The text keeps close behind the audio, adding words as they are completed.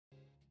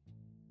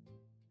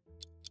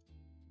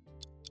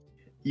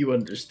You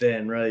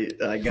understand, right?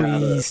 I gotta.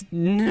 Please,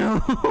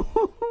 no.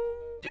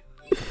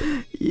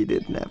 You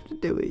didn't have to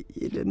do it.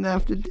 You didn't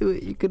have to do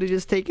it. You could have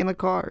just taken a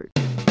card.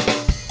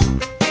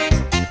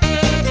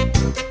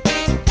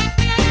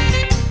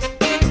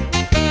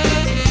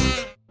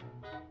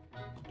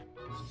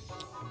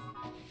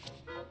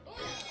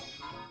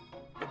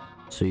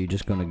 So you're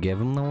just gonna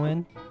give him the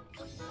win?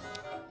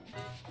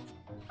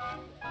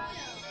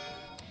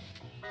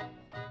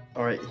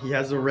 Alright, he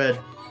has a red.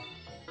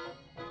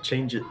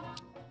 Change it.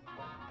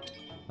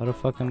 How the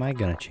fuck am I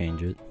gonna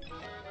change it?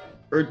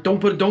 Or don't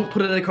put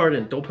a card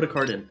in. Don't put a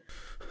card in.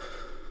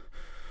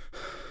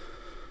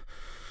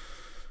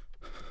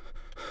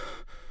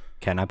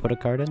 Can I put a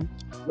card in?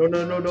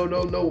 No.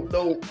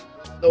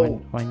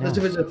 Why not? As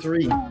if it's a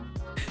 3.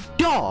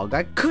 Dog,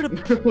 I could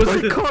have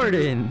put a card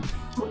in.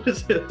 What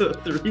is it, a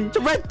 3? It's a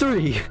red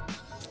 3.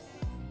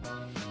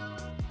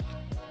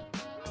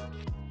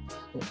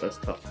 Oh, that's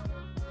tough.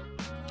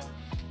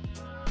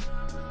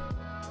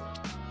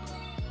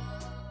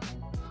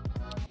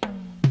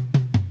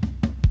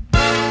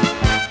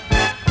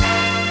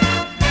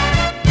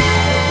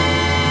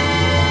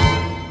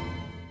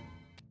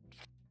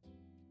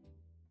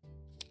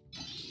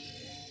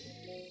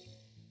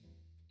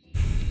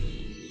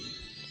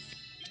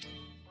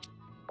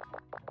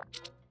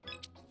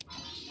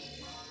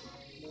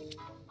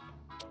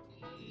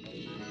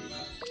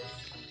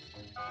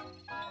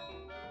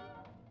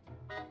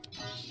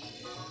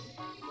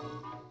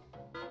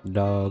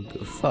 Dog,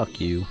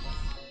 fuck you.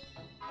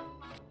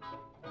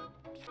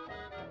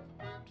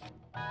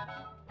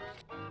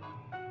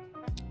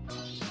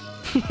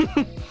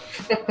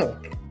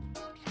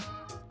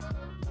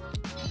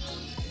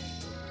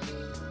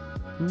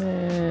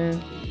 Man.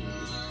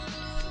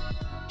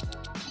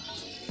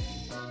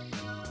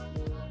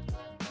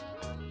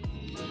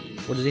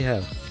 What does he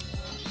have?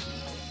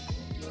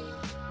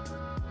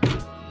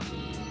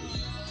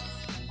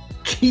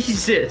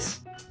 Jesus!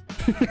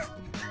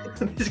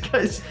 This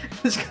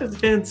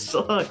guy's hand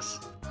sucks.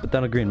 Put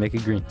down a green, make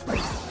it green.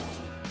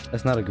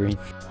 That's not a green.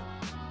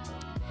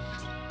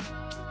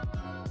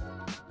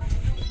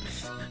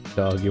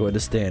 Dog, you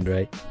understand,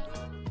 right?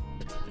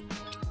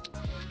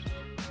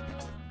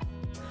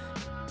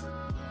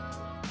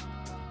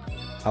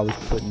 I was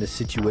put in a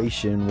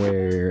situation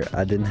where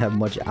I didn't have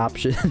much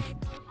option.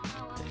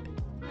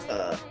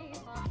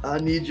 I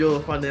need your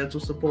financial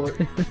support.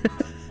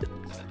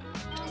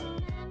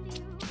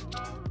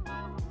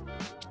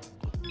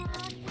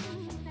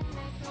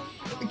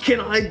 Can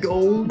I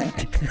go?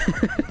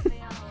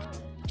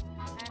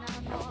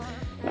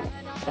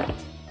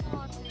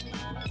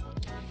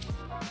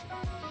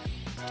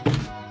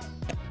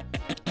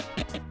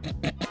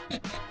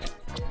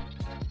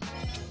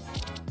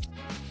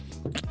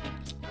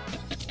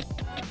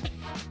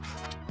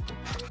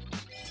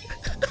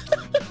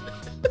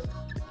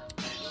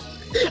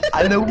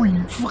 I know where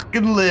you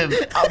fucking live.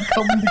 I'm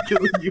coming to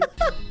kill you.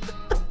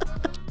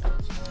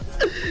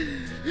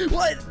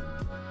 What?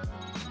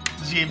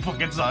 This game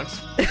fucking sucks.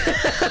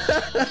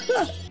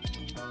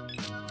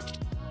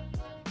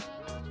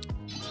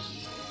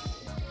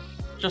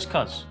 Just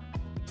cuz.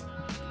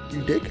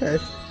 You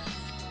dickhead.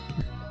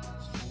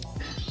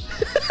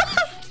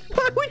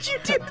 Why would you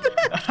do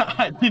that?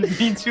 I didn't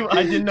mean to.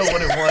 I didn't know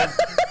what it was.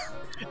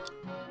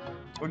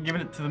 We're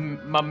giving it to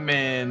my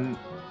man,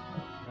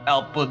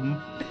 Al Puddin.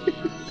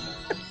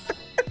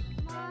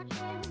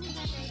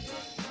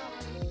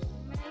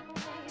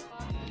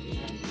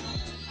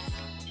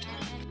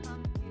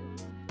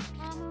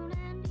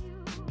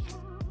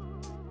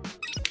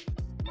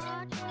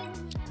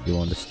 You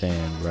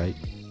understand, right?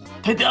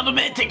 Take down the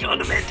man, take down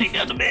the man, take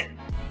down the man.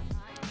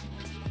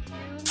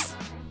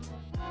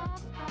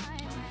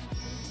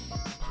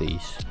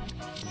 Please.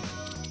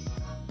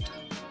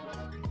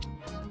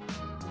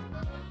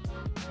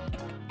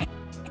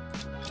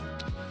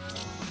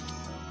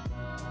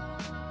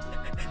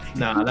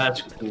 Nah,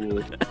 that's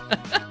cool.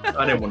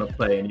 I didn't want to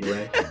play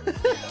anyway.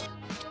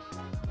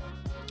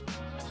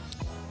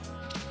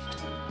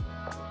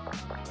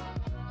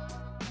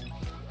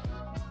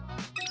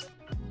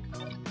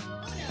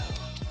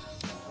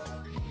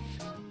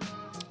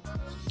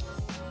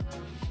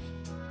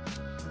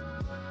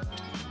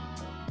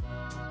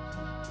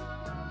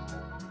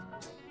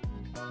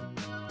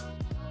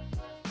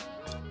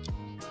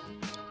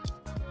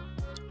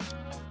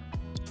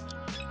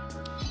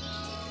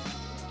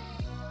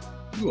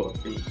 You a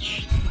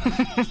bitch.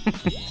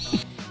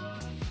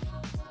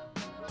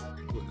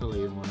 What color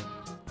you want?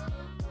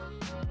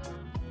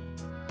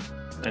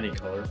 Any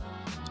color.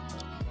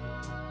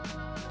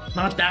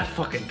 Not that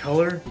fucking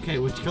color. Okay,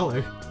 which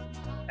color?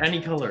 Any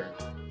color.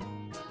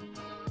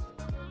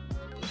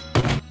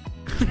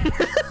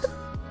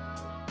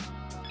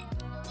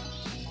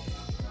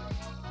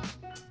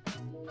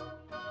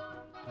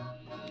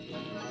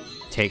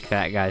 Take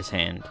that guy's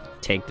hand.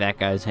 Take that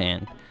guy's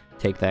hand.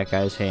 Take that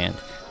guy's hand.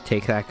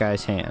 Take that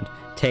guy's hand.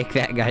 Take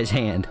that guy's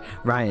hand.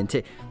 Ryan,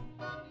 take...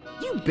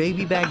 You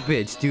baby back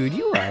bitch, dude.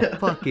 You are a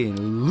fucking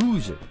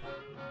loser.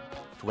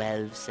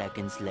 12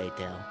 seconds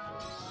later.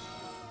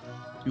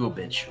 You a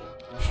bitch.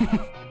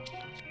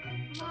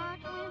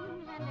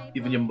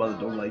 Even your mother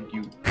don't like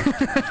you.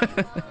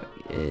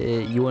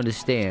 You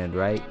understand,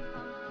 right?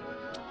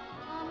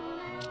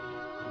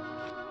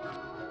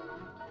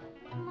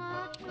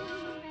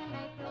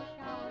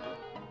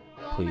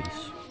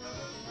 Please.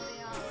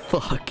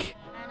 Fuck.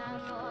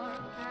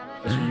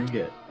 That's what you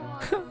get.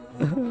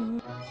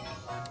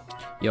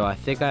 Yo, I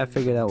think I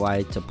figured out why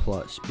it's a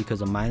plus.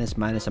 Because a minus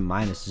minus a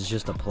minus is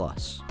just a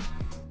plus.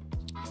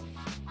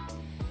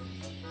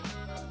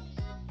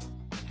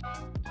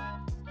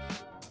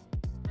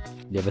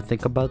 You ever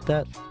think about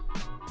that?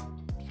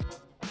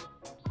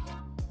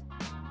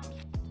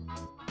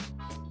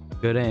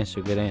 Good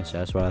answer, good answer.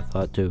 That's what I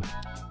thought too.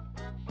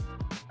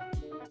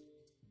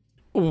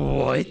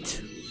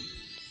 What?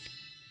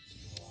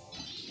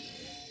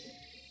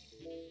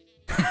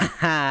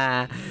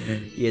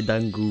 You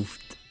done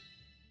goofed.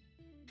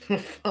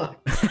 Fuck.